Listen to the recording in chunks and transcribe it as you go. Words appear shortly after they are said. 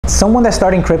Someone that's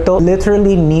starting crypto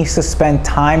literally needs to spend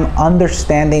time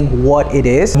understanding what it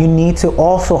is. You need to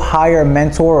also hire a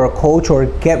mentor or a coach or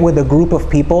get with a group of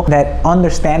people that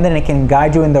understand it and can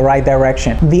guide you in the right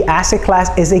direction. The asset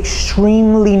class is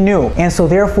extremely new, and so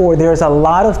therefore there's a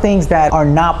lot of things that are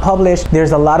not published.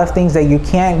 There's a lot of things that you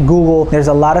can't Google. There's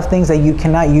a lot of things that you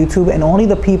cannot YouTube, and only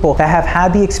the people that have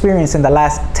had the experience in the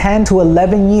last 10 to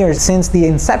 11 years since the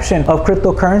inception of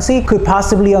cryptocurrency could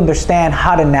possibly understand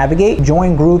how to navigate.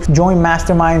 Join groups, join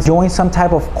masterminds, join some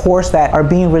type of course that are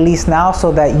being released now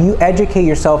so that you educate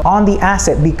yourself on the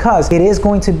asset, because it is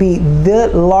going to be the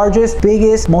largest,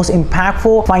 biggest, most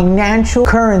impactful financial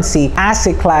currency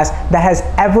asset class that has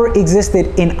ever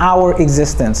existed in our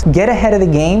existence. Get ahead of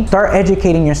the game, start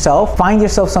educating yourself, find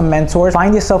yourself some mentors,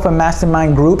 find yourself a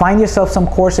mastermind group, find yourself some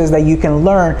courses that you can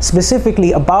learn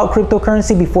specifically about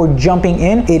cryptocurrency before jumping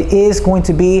in. It is going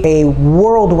to be a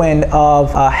whirlwind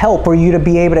of help for you to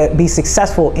be able to be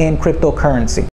successful in cryptocurrency.